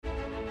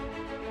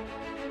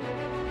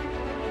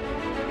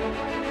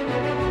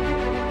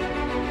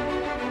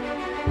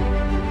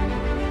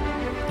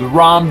The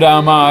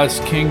Ramdama's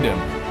Kingdom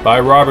by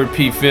Robert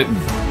P. Fitton.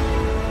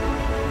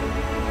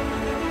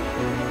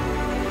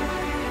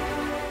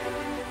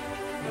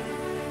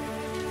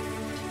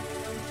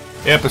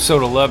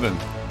 Episode 11.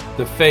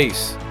 The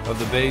Face of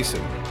the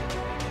Basin.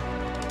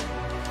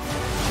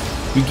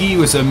 McGee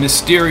was a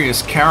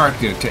mysterious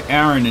character to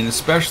Aaron and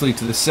especially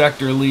to the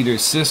sector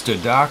leader's sister,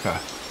 Daka.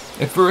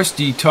 At first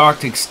he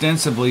talked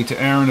extensively to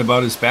Aaron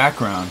about his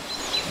background.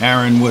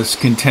 Aaron was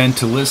content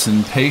to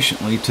listen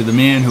patiently to the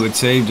man who had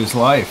saved his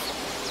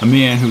life, a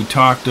man who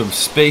talked of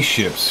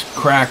spaceships,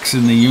 cracks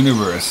in the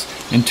universe,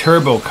 and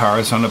turbo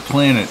cars on a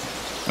planet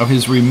of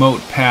his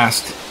remote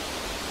past.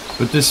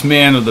 But this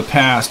man of the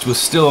past was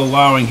still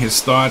allowing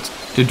his thoughts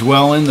to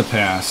dwell in the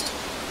past.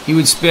 He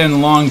would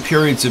spend long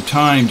periods of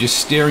time just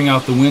staring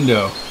out the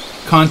window,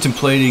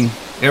 contemplating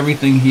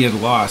everything he had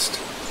lost.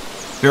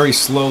 Very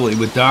slowly,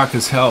 with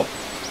Daka's help,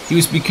 he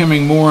was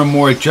becoming more and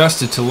more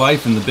adjusted to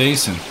life in the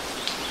basin.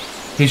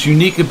 His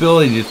unique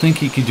ability to think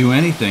he could do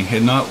anything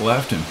had not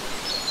left him.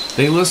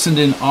 They listened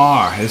in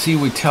awe as he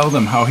would tell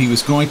them how he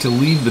was going to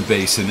leave the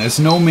basin, as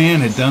no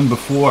man had done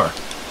before.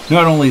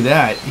 Not only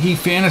that, he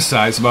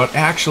fantasized about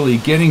actually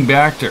getting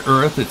back to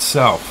Earth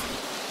itself.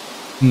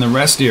 In the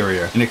rest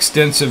area, an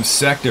extensive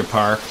sector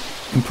park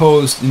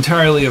composed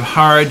entirely of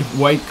hard,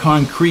 white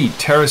concrete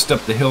terraced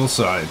up the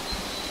hillside.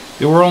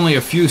 There were only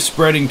a few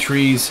spreading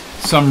trees,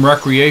 some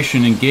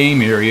recreation and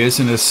game areas,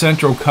 and a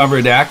central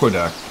covered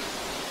aqueduct.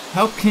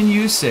 "How can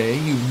you say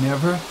you've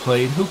never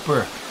played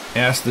hooper?"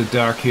 asked the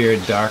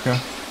dark-haired Daka.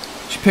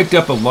 She picked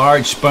up a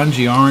large,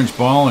 spongy orange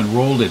ball and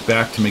rolled it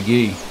back to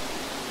McGee.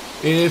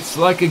 "It's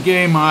like a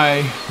game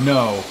I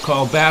know,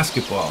 called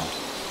basketball."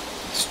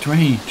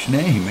 "Strange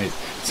name. It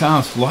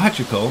sounds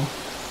logical."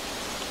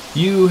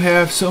 "You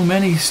have so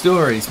many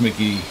stories,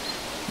 McGee,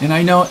 and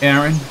I know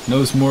Aaron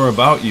knows more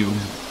about you.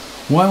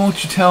 Why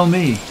won't you tell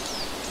me?"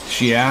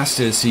 she asked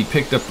as he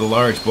picked up the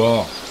large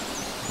ball.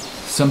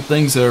 "Some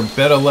things are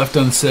better left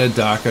unsaid,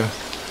 Daka.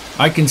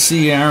 I can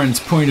see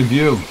Aaron's point of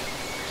view."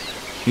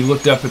 He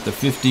looked up at the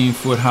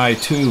 15-foot-high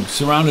tube,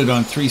 surrounded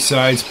on three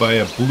sides by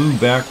a blue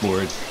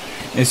backboard.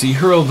 As he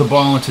hurled the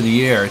ball into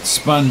the air, it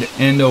spun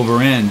end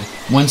over end,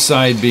 one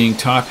side being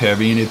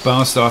top-heavy, and it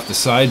bounced off the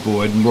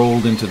sideboard and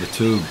rolled into the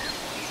tube.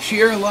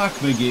 "Sheer luck,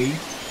 McGee,"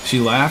 she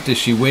laughed as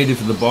she waited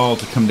for the ball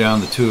to come down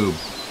the tube.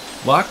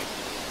 "Luck?"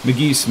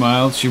 McGee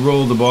smiled. She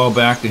rolled the ball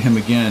back to him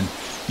again.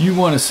 "You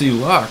want to see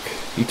luck?"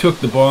 He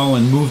took the ball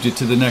and moved it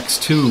to the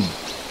next tube.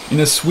 In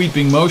a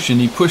sweeping motion,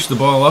 he pushed the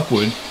ball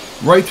upward,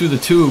 right through the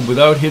tube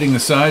without hitting the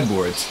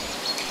sideboards.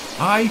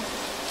 "I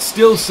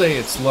still say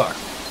it's luck,"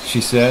 she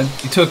said.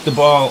 He took the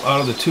ball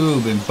out of the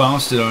tube and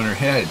bounced it on her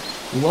head.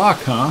 "Luck,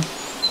 huh?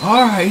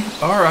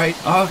 All right,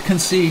 I'll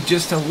concede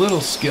just a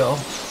little skill."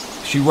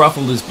 She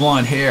ruffled his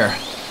blonde hair.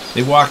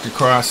 They walked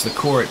across the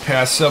court,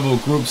 past several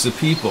groups of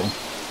people,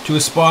 to a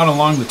spot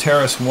along the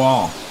terrace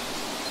wall.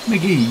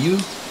 "McGee, you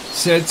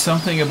said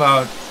something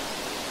about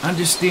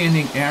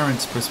understanding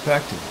Aaron's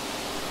perspective."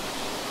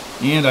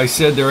 "And I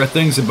said there are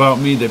things about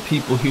me that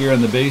people here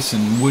in the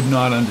basin would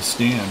not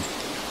understand.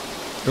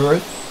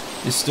 Earth,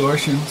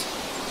 distortions,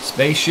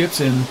 spaceships,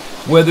 and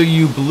whether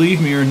you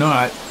believe me or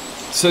not,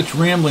 such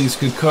ramblings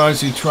could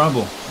cause you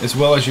trouble, as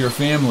well as your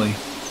family.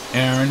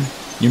 Aaron,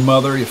 your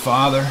mother, your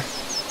father.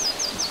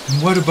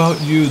 And what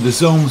about you? The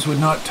Zomes would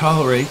not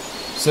tolerate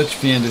such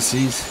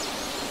fantasies."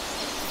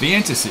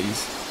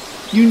 "Fantasies?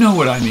 You know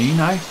what I mean.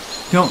 I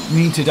don't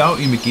mean to doubt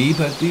you, McGee,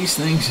 but these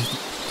things you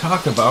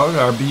talk about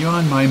are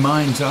beyond my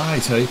mind's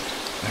eyes.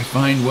 I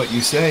find what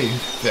you say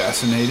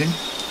fascinating."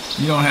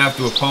 "You don't have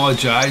to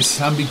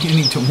apologize. I'm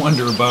beginning to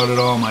wonder about it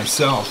all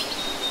myself,"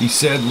 he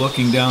said,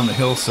 looking down the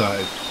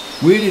hillside.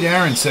 "Where did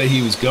Aaron say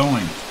he was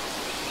going?"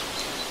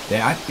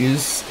 "That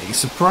is a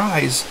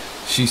surprise,"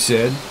 she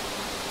said.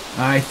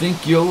 "I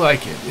think you'll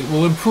like it. It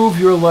will improve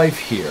your life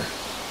here."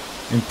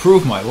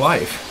 "Improve my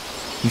life?"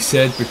 he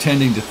said,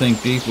 pretending to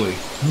think deeply.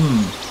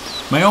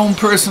 My own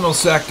personal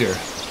sector."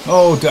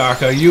 "Oh,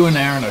 Daka, you and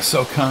Aaron are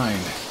so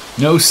kind."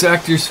 "No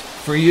sectors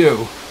for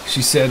you,"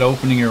 she said,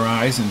 opening her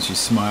eyes, and she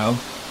smiled.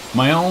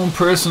 "My own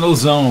personal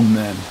zone,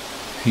 then,"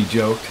 he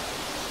joked.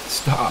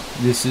 "Stop,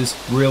 this is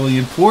really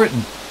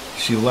important."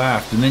 She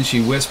laughed, and then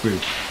she whispered,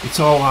 "It's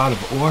all out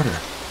of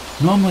order.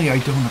 Normally I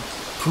don't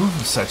approve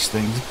of such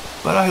things,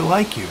 but I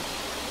like you,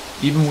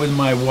 even with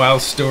my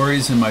wild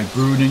stories and my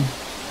brooding.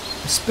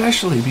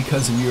 Especially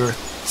because of your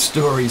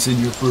stories and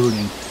your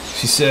brooding,"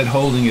 she said,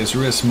 holding his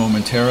wrist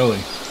momentarily.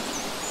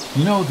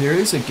 "You know, there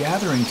is a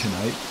gathering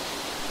tonight."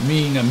 "I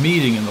mean, a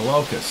meeting in the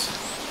locus."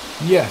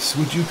 "Yes,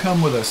 would you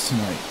come with us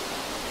tonight?"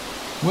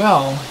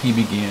 "Well," he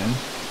began,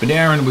 but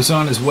Aaron was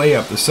on his way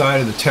up the side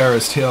of the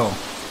terraced hill.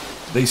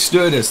 They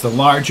stood as the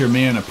larger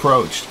man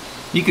approached.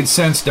 He could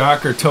sense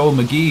Daka told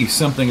McGee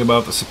something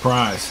about the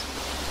surprise.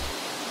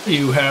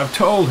 "You have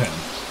told him."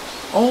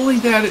 "Only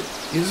that it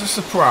is a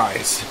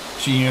surprise,"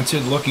 she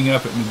answered, looking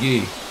up at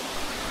McGee.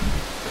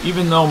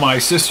 "Even though my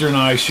sister and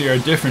I share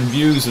different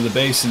views of the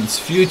basin's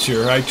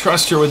future, I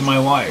trust her with my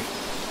life.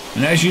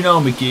 And as you know,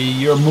 McGee,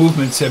 your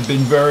movements have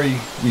been very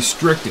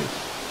restricted."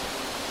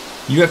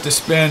 You have to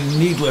spend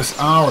needless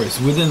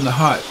hours within the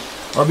hut,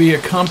 or be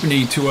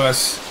accompanied to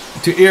us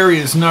to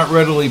areas not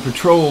readily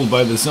patrolled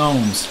by the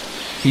zones,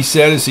 he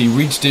said as he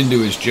reached into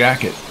his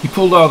jacket. He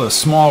pulled out a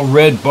small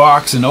red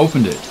box and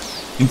opened it.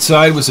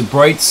 Inside was a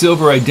bright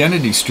silver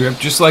identity strip,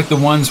 just like the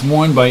ones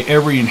worn by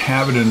every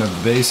inhabitant of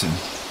the basin.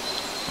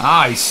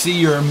 Ah, I see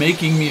you're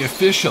making me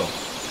official.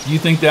 Do you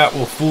think that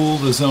will fool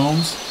the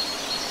zones?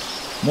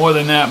 More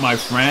than that, my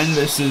friend,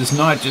 this is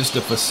not just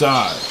a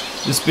facade.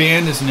 This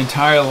band is an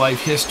entire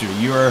life history,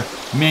 your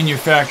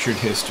manufactured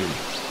history.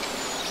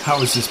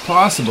 How is this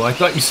possible? I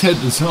thought you said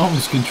the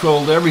zones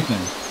controlled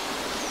everything.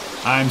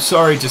 I'm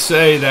sorry to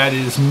say that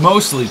is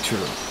mostly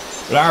true,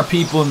 but our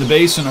people in the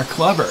basin are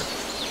clever.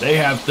 They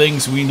have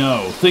things we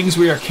know, things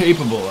we are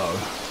capable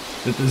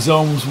of, that the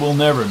zones will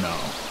never know.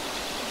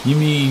 You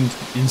mean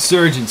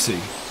insurgency,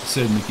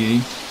 said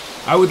McGee.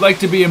 I would like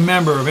to be a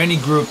member of any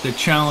group that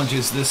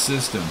challenges this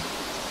system.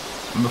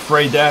 I'm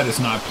afraid that is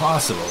not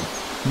possible.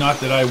 Not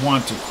that I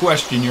want to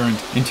question your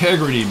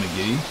integrity,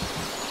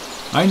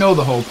 McGee. I know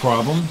the whole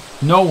problem.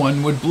 No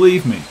one would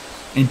believe me.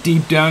 And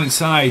deep down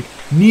inside,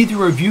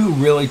 neither of you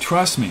really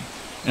trust me.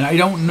 And I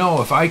don't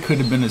know if I could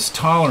have been as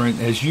tolerant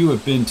as you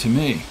have been to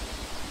me.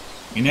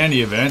 In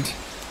any event,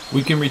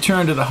 we can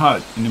return to the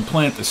hut and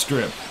implant the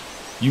strip.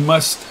 You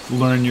must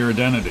learn your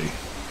identity,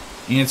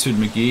 answered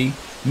McGee,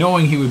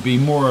 knowing he would be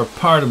more a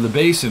part of the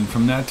basin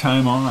from that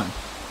time on.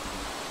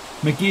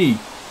 McGee,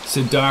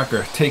 said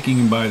Docker, taking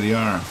him by the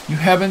arm, you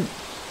haven't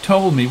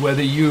told me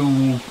whether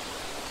you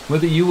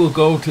will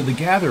go to the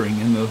gathering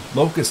in the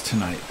Locust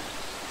tonight.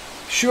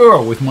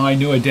 Sure, with my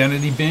new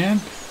identity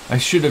band. I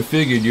should have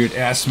figured you'd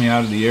ask me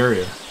out of the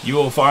area. You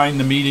will find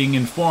the meeting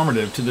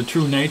informative to the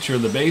true nature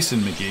of the basin,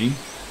 McGee,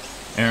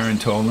 Aaron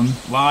told him.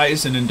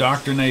 Lies and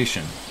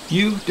indoctrination.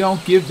 You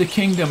don't give the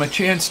kingdom a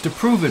chance to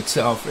prove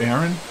itself,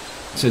 Aaron,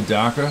 said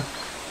Docker.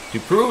 To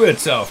prove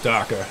itself,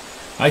 Docker.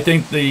 I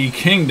think the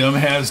kingdom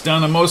has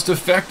done a most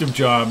effective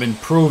job in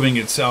proving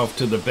itself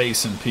to the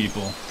basin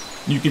people.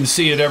 You can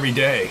see it every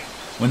day,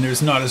 when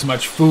there's not as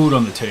much food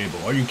on the table,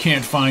 or you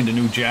can't find a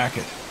new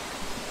jacket.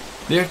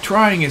 They're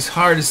trying as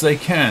hard as they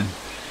can.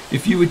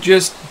 If you would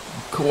just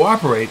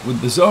cooperate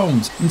with the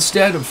zones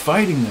instead of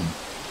fighting them.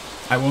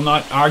 I will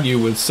not argue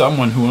with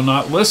someone who will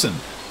not listen,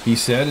 he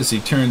said as he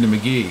turned to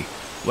McGee.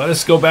 Let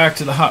us go back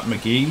to the hut,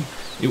 McGee.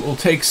 It will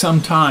take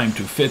some time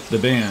to fit the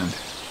band.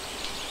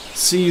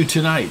 See you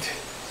tonight,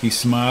 he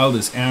smiled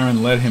as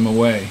Aaron led him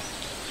away.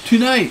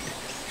 Tonight,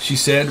 she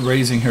said,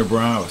 raising her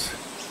brows.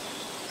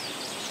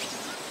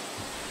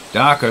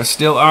 Docker,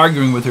 still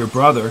arguing with her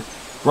brother,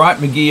 brought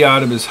McGee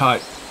out of his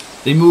hut.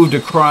 They moved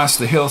across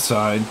the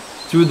hillside,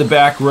 through the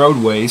back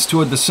roadways,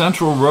 toward the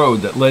central road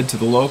that led to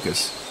the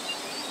Locust.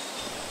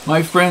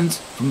 My friends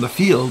from the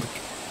field,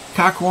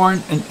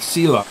 Cockhorn and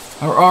Sela,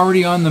 are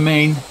already on the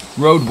main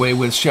roadway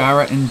with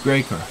Shara and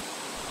Gregor.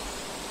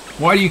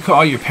 Why do you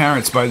call your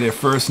parents by their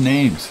first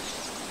names?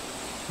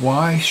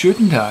 Why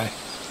shouldn't I?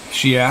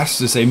 She asked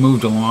as they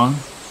moved along.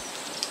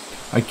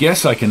 I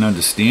guess I can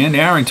understand.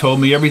 Aaron told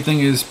me everything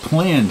is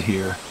planned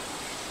here.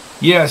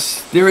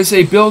 Yes, there is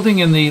a building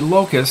in the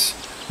Locust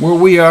where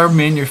we are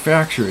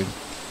manufactured.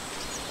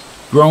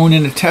 Grown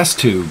in a test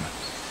tube,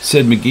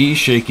 said McGee,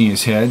 shaking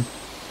his head.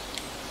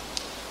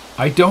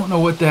 I don't know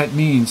what that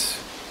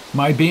means.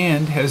 My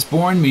band has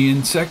born me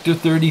in Sector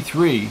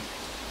 33.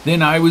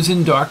 Then I was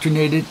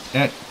indoctrinated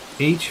at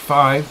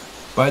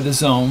H5 by the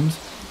zones.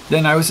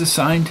 Then I was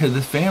assigned to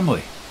the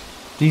family.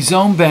 The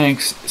zone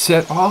banks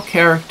set all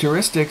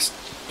characteristics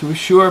to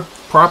assure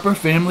proper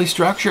family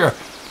structure.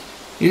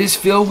 It is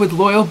filled with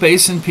loyal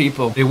basin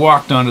people. They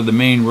walked onto the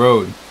main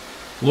road.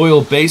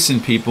 Loyal basin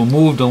people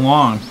moved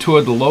along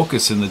toward the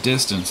Locust in the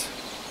distance.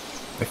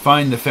 I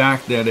find the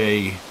fact that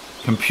a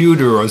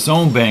computer or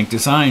zone bank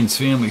designs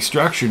family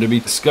structure to be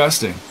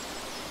disgusting.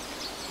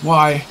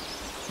 Why,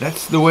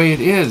 that's the way it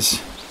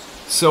is.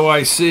 So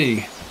I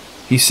see,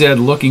 he said,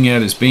 looking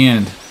at his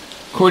band.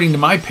 According to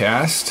my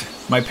past,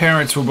 my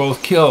parents were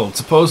both killed,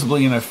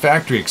 supposedly in a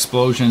factory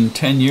explosion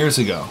 10 years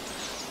ago.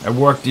 I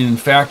worked in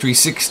Factory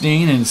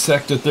 16 and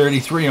Sector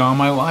 33 all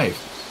my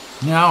life.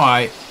 Now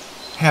I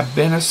have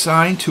been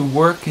assigned to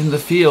work in the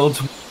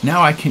fields.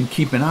 Now I can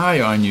keep an eye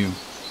on you,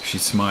 she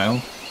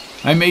smiled.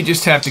 I may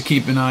just have to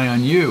keep an eye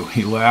on you,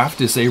 he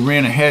laughed as they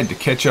ran ahead to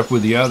catch up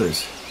with the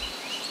others.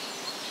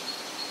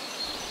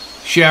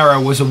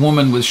 Shara was a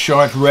woman with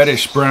short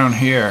reddish-brown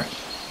hair,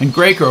 and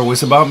Gregor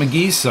was about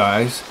McGee's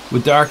size,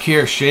 with dark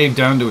hair shaved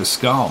down to his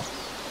skull.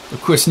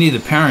 Of course, neither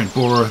parent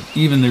bore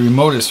even the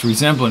remotest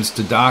resemblance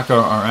to Docker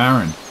or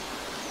Aaron.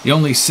 The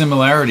only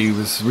similarity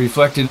was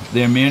reflected in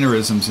their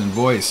mannerisms and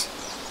voice,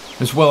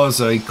 as well as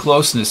a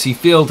closeness he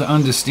failed to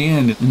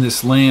understand in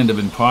this land of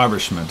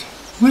impoverishment.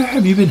 Where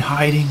have you been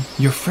hiding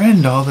your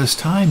friend all this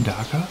time,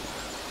 Docker?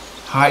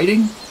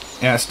 Hiding?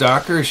 Asked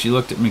Docker as she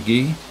looked at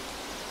McGee.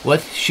 What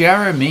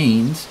Shara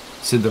means,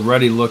 said the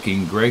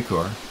ruddy-looking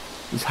Gregor,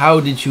 is how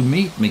did you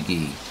meet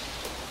McGee?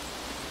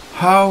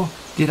 How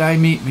did I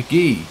meet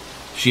McGee?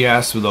 She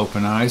asked with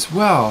open eyes.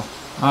 Well,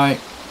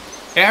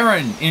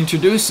 Aaron,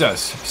 introduce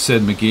us,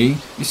 said McGee.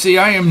 You see,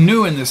 I am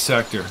new in this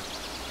sector.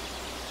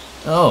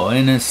 Oh,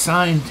 an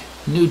assigned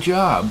new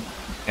job?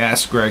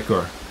 Asked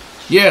Gregor.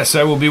 Yes,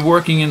 I will be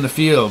working in the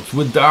fields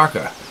with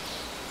Daka.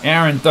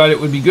 Aaron thought it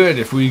would be good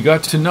if we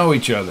got to know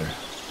each other.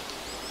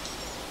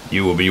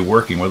 You will be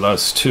working with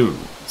us too,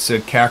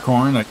 said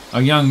Cackhorn,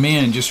 a young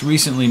man just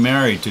recently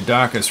married to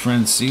Daka's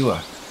friend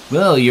Sela.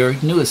 Well, your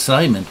new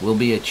assignment will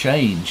be a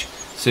change,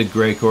 said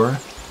Gregor.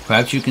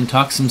 Perhaps you can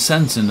talk some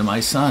sense into my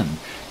son.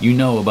 You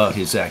know about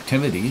his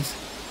activities.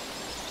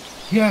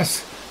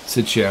 Yes,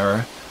 said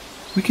Shara.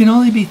 We can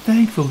only be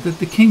thankful that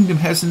the kingdom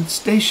hasn't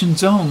stationed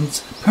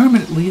zones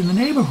permanently in the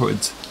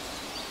neighborhoods.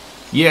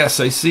 Yes,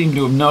 I seem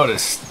to have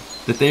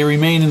noticed that they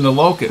remain in the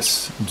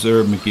locus,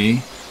 observed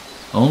McGee.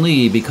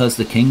 Only because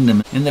the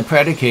kingdom and the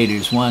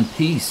predicators want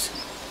peace.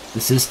 The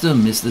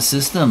system is the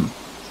system,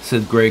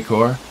 said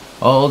Gregor.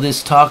 All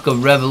this talk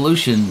of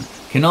revolution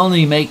can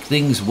only make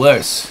things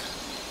worse.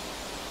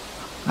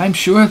 I'm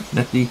sure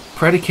that the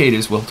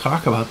predicators will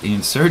talk about the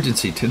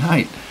insurgency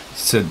tonight,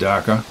 said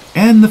Daka.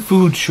 And the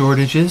food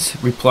shortages,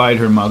 replied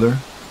her mother.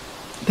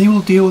 They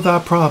will deal with our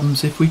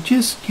problems if we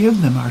just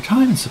give them our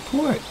time and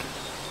support.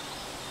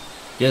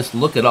 Just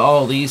look at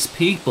all these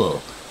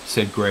people,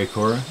 said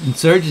Gregor.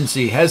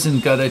 Insurgency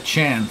hasn't got a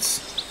chance.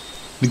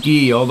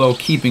 McGee, although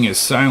keeping his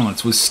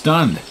silence, was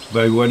stunned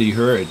by what he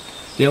heard.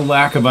 Their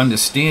lack of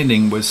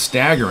understanding was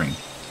staggering.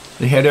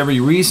 They had every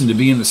reason to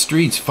be in the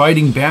streets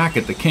fighting back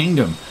at the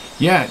kingdom.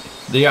 Yet,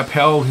 they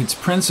upheld its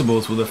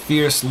principles with a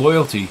fierce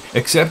loyalty,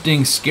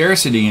 accepting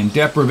scarcity and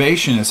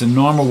deprivation as a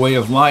normal way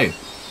of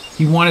life.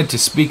 He wanted to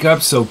speak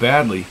up so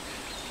badly,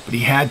 but he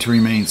had to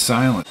remain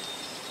silent.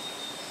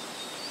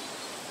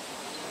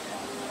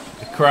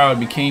 The crowd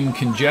became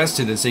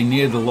congested as they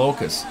neared the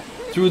locus.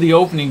 Through the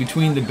opening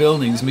between the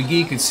buildings,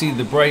 McGee could see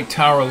the bright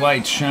tower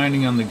lights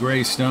shining on the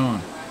gray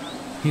stone.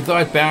 He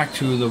thought back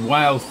to the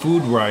wild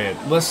food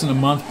riot less than a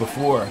month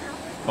before.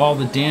 All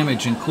the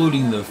damage,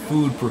 including the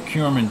food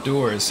procurement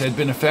doors, had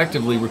been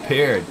effectively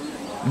repaired,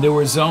 and there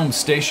were zones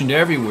stationed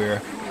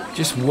everywhere,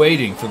 just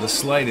waiting for the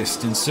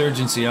slightest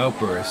insurgency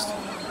outburst.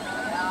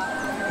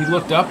 He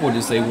looked upward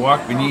as they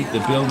walked beneath the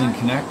building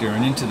connector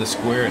and into the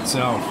square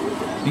itself.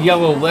 The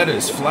yellow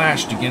letters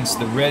flashed against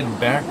the red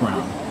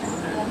background.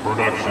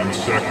 Production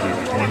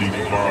Sector 25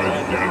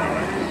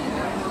 gathering.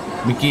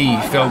 McGee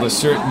felt a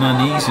certain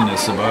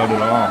uneasiness about it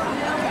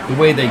all. The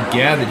way they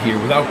gathered here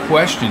without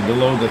question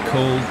below the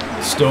cold,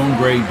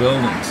 stone-gray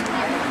buildings,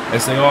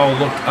 as they all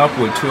looked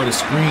upward toward a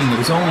screen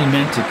that was only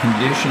meant to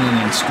condition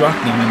and instruct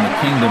them in the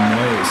kingdom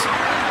ways.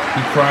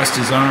 He crossed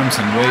his arms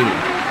and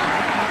waited.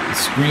 The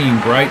screen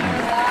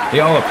brightened.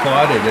 They all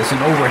applauded as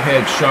an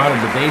overhead shot of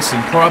the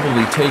basin,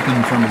 probably taken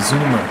from a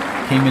zoomer,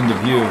 came into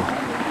view.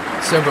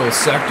 Several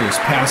sectors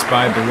passed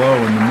by below,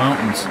 and the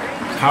mountains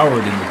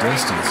towered in the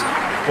distance.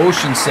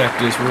 Ocean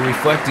sectors were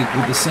reflected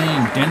with the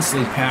same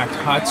densely packed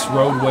huts,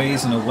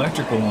 roadways, and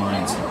electrical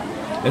lines.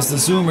 As the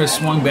zoomer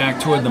swung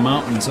back toward the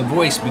mountains, a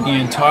voice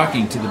began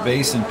talking to the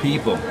Basin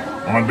people.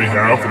 On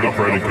behalf of the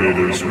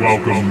predicators,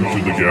 welcome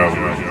to the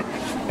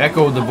gathering.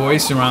 Echoed the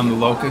voice around the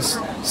locus.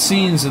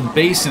 Scenes of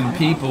Basin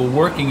people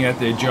working at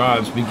their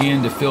jobs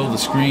began to fill the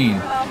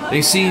screen.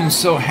 They seemed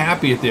so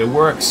happy at their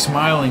work,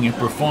 smiling and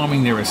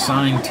performing their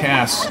assigned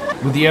tasks,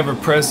 with the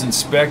ever-present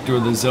specter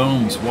of the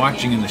zones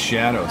watching in the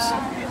shadows.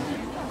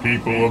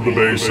 People of the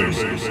Basin,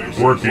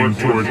 working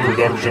toward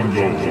production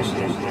goals,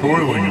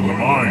 toiling in the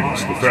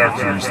mines, the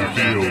factories, the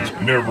fields,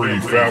 in every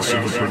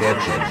facet of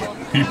production.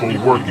 People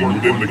working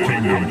within the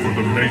kingdom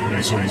for the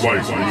maintenance of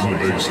life within the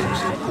Basin,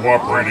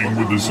 cooperating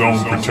with the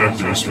zone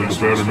protectors for the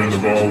betterment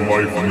of all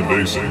life in the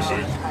Basin.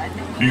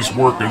 These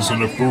workers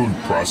in a food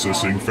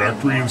processing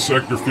factory in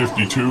Sector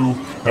 52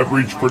 have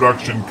reached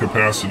production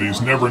capacities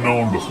never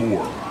known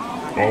before.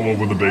 All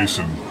over the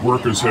Basin,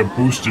 workers have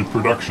boosted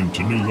production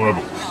to new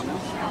levels.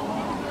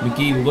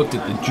 McGee looked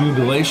at the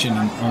jubilation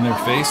on their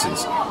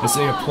faces as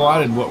they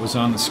applauded what was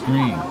on the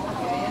screen.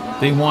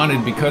 They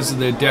wanted, because of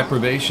their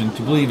deprivation,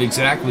 to believe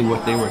exactly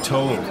what they were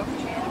told.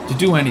 To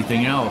do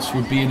anything else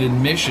would be an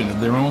admission of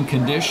their own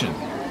condition,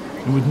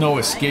 and with no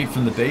escape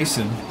from the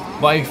Basin,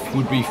 life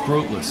would be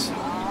fruitless.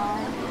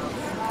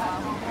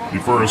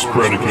 The first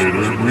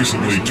predicator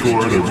recently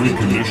toured a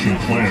reconditioned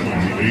plant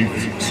in the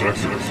 8th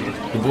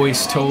sector. The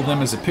voice told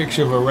them as a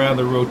picture of a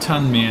rather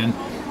rotund man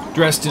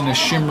dressed in a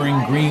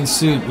shimmering green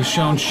suit was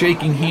shown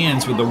shaking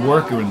hands with a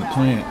worker in the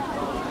plant.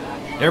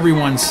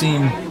 Everyone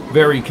seemed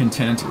very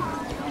contented.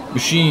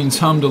 Machines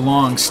hummed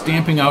along,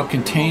 stamping out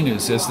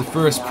containers as the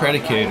first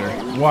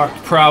predicator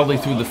walked proudly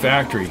through the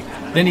factory.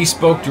 Then he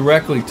spoke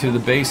directly to the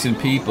Basin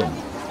people.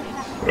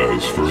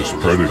 As first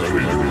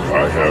predicator,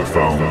 I have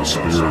found the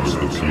spirit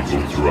of the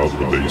people throughout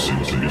the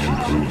Basin to be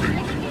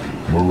improving.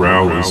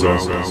 Morale is up.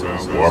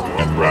 Warped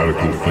and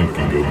radical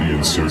thinking of the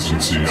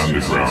insurgency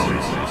underground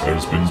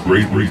has been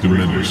greatly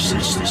diminished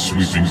since the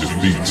sweeping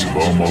defeats of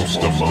almost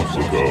a month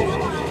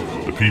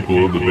ago. The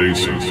people of the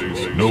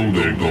Basin know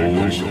their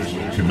goals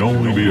can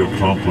only be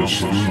accomplished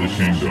through the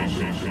kingdom.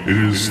 It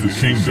is the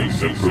kingdom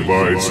that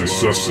provides the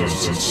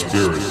sustenance and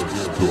spirit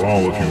to to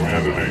all of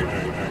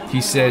humanity.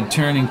 He said,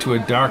 turning to a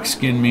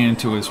dark-skinned man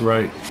to his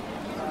right.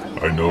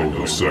 I know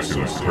the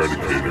second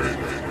Predicator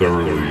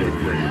thoroughly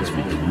agrees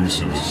with the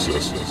recent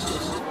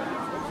assessment.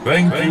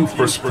 Thank you,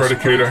 First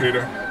Predicator.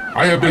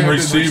 I have been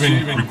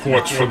receiving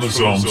reports from the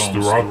zones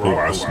throughout the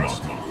last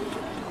month.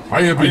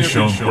 I have been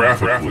shown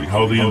graphically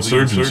how the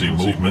insurgency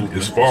movement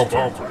is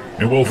faltering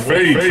and will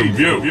fade from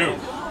view.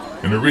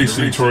 In a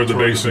recent tour of the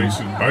Basin,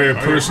 I have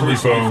personally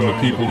found the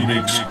people to be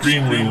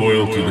extremely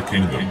loyal to the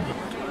kingdom.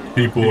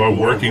 People are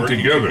working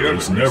together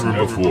as never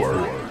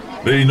before.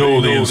 They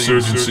know the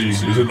insurgency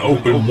is an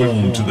open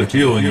wound to the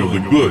healing of the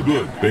good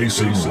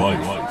Basin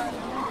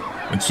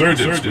life.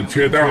 Insurgents will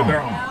tear down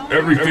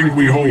everything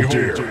we hold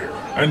dear.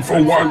 And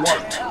for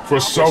what? For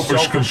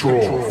selfish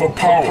control, for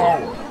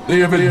power. They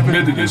have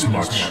admitted as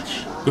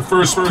much. The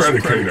First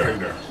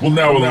Predicator will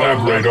now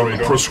elaborate on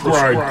the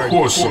prescribed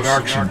course of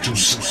action to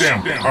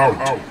stamp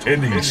out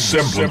any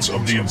semblance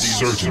of the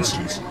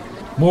insurgency.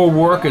 More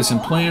workers and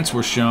plants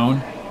were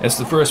shown as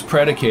the First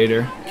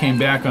Predicator came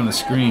back on the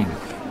screen.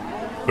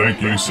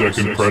 Thank you,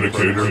 Second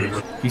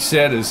Predicator, he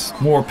said as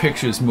more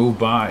pictures moved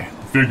by.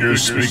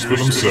 Figures speak for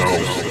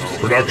themselves.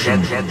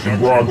 Production in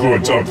raw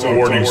goods up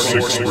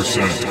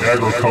 46%.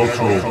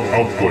 Agricultural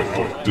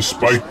output,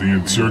 despite the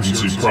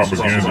insurgency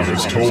propaganda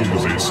has told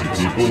the Basin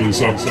people,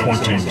 is up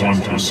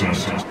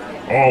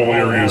 21%. All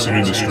areas of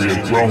industry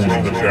have grown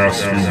in the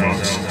past few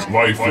months.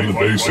 Life in the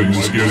Basin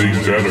is getting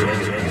better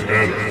and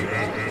better.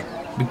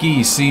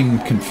 McGee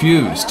seemed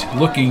confused,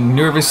 looking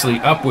nervously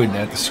upward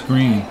at the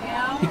screen.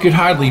 He could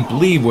hardly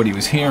believe what he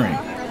was hearing.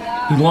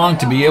 He longed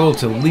to be able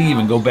to leave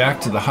and go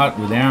back to the hut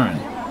with Aaron.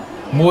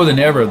 More than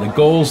ever, the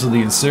goals of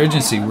the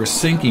insurgency were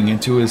sinking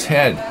into his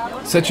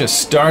head, such a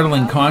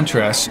startling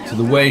contrast to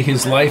the way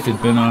his life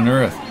had been on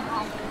Earth.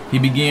 He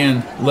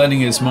began letting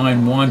his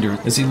mind wander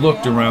as he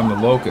looked around the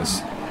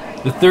locus.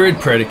 The third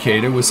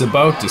Predicator was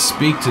about to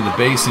speak to the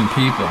Basin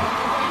people.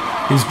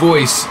 His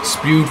voice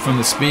spewed from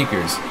the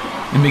speakers,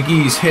 and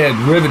McGee's head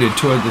riveted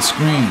toward the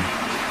screen.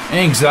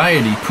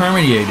 Anxiety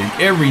permeated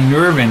every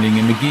nerve ending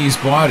in McGee's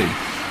body.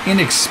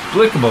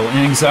 Inexplicable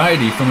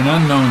anxiety from an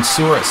unknown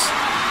source.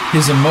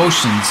 His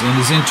emotions and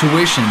his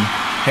intuition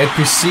had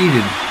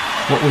preceded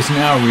what was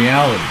now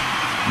reality.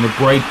 In the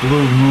bright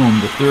blue room,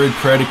 the third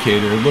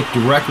Predicator looked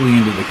directly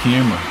into the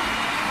camera.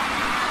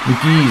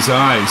 McGee's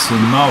eyes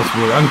and mouth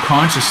were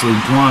unconsciously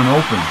drawn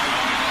open.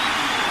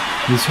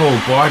 His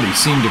whole body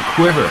seemed to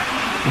quiver.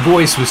 The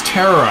voice was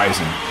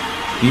terrorizing,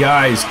 the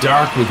eyes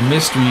dark with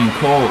mystery and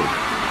cold.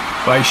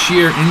 By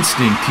sheer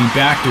instinct, he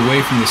backed away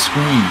from the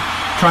screen,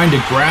 trying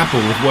to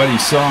grapple with what he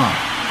saw.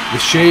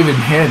 The shaven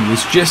head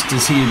was just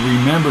as he had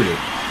remembered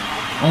it.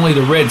 Only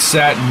the red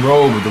satin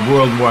robe of the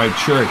worldwide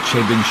church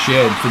had been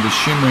shed for the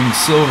shimmering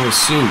silver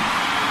suit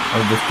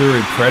of the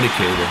third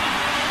Predicator.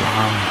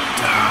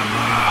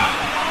 Ramdama.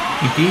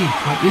 McGee,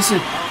 what is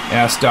it?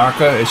 Asked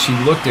Daka as she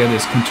looked at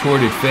his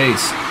contorted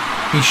face.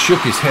 He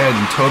shook his head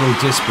in total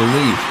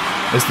disbelief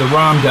as the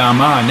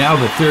Ramdama, now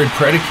the third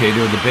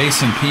Predicator of the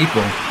Basin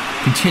people,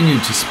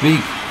 continued to speak.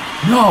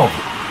 No!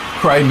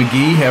 Cried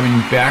McGee, having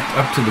backed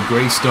up to the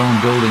gray stone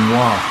building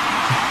wall.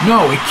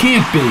 No, it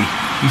can't be,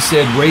 he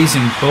said,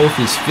 raising both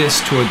his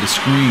fists toward the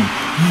screen.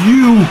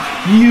 You!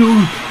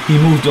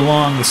 He moved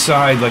along the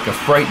side like a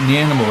frightened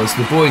animal as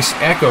the voice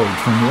echoed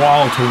from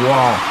wall to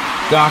wall.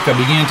 Daka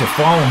began to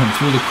follow him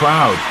through the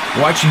crowd,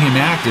 watching him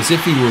act as if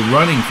he were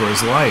running for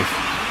his life.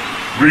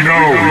 We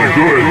know the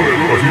good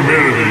of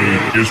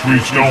humanity is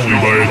reached only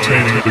by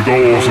attaining the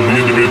goals of the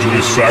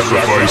individual's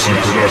sacrifice and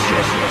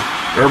production.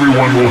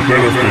 Everyone will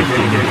benefit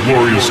from the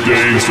glorious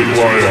days that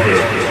lie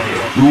ahead.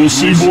 We will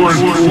see more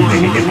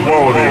improvement in the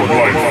quality of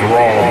life for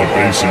all the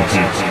Basin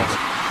people.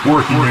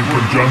 Working in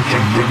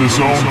conjunction with the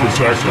zone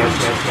protectors,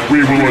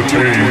 we will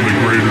attain the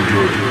greater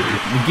good.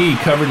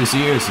 McGee covered his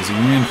ears as he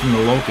ran from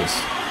the locus.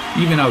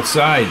 Even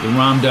outside, the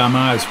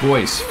Ramdama's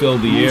voice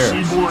filled the air.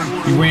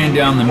 He ran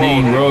down the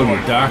main road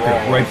with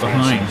Daka right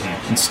behind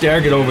and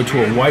staggered over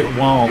to a white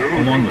wall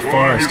along the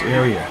forest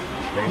area.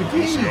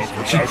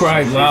 She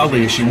cried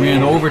loudly as she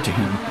ran over to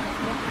him.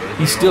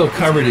 He still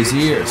covered his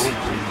ears.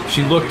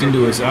 She looked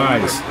into his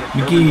eyes.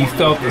 McGee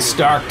felt the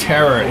stark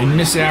terror and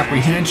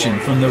misapprehension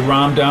from the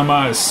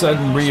Ramdama's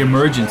sudden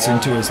re-emergence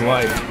into his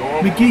life.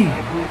 McGee,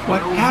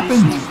 what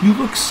happened? You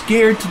look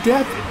scared to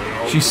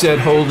death, she said,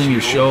 holding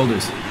his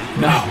shoulders.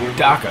 No,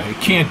 Daka, it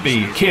can't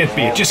be,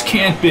 it just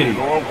can't be.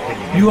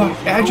 You are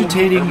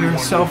agitating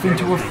yourself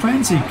into a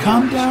frenzy.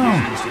 Calm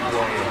down.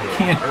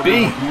 Can't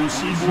be.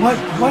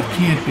 What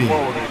can't be?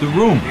 The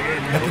room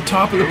at the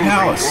top of the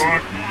palace.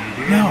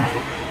 No.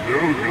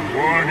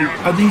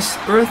 Are these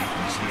Earth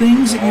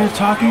things that you're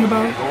talking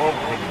about?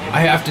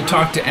 I have to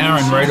talk to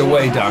Aaron right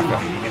away, Daka.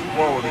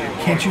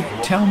 Can't you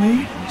tell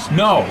me?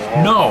 No,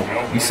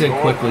 he said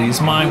quickly.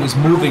 His mind was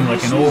moving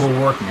like an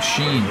overworked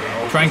machine,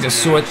 trying to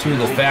sort through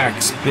the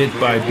facts bit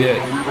by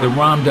bit. The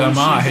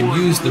Ramdama had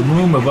used the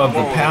room above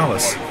the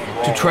palace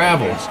to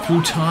travel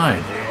through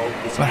time.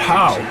 But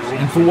how?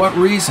 And for what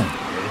reason?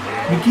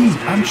 McGee,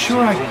 I'm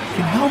sure I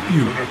can help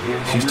you,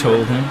 she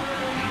told him.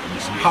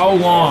 How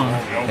long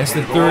has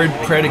the third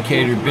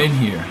predicator been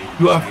here?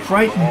 You are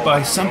frightened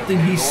by something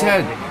he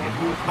said.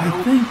 I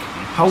think.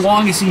 How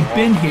long has he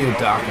been here,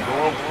 Doctor?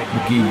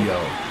 McGee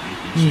yelled.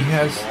 He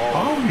has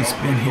always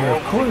been here,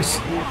 of course,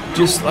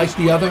 just like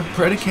the other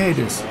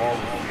predicators.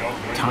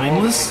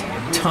 Timeless?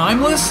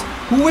 Timeless?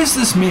 Who is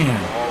this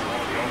man?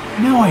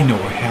 Now I know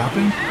what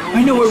happened.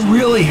 I know what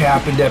really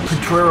happened at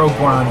Potrero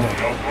Grande.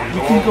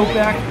 We can go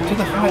back to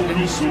the hut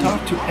and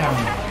talk to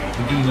Aaron.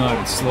 McGee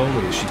nodded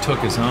slowly as she took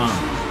his arm.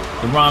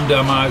 The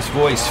Ramdama's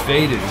voice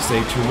faded as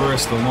they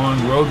traversed the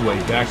long roadway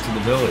back to the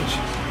village.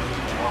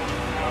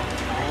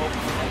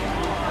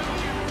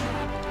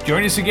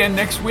 Join us again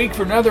next week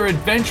for another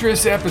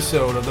adventurous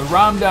episode of the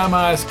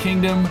Ramdama's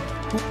Kingdom,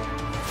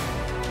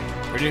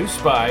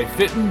 produced by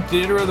Fitton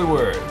Theater of the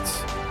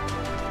Words.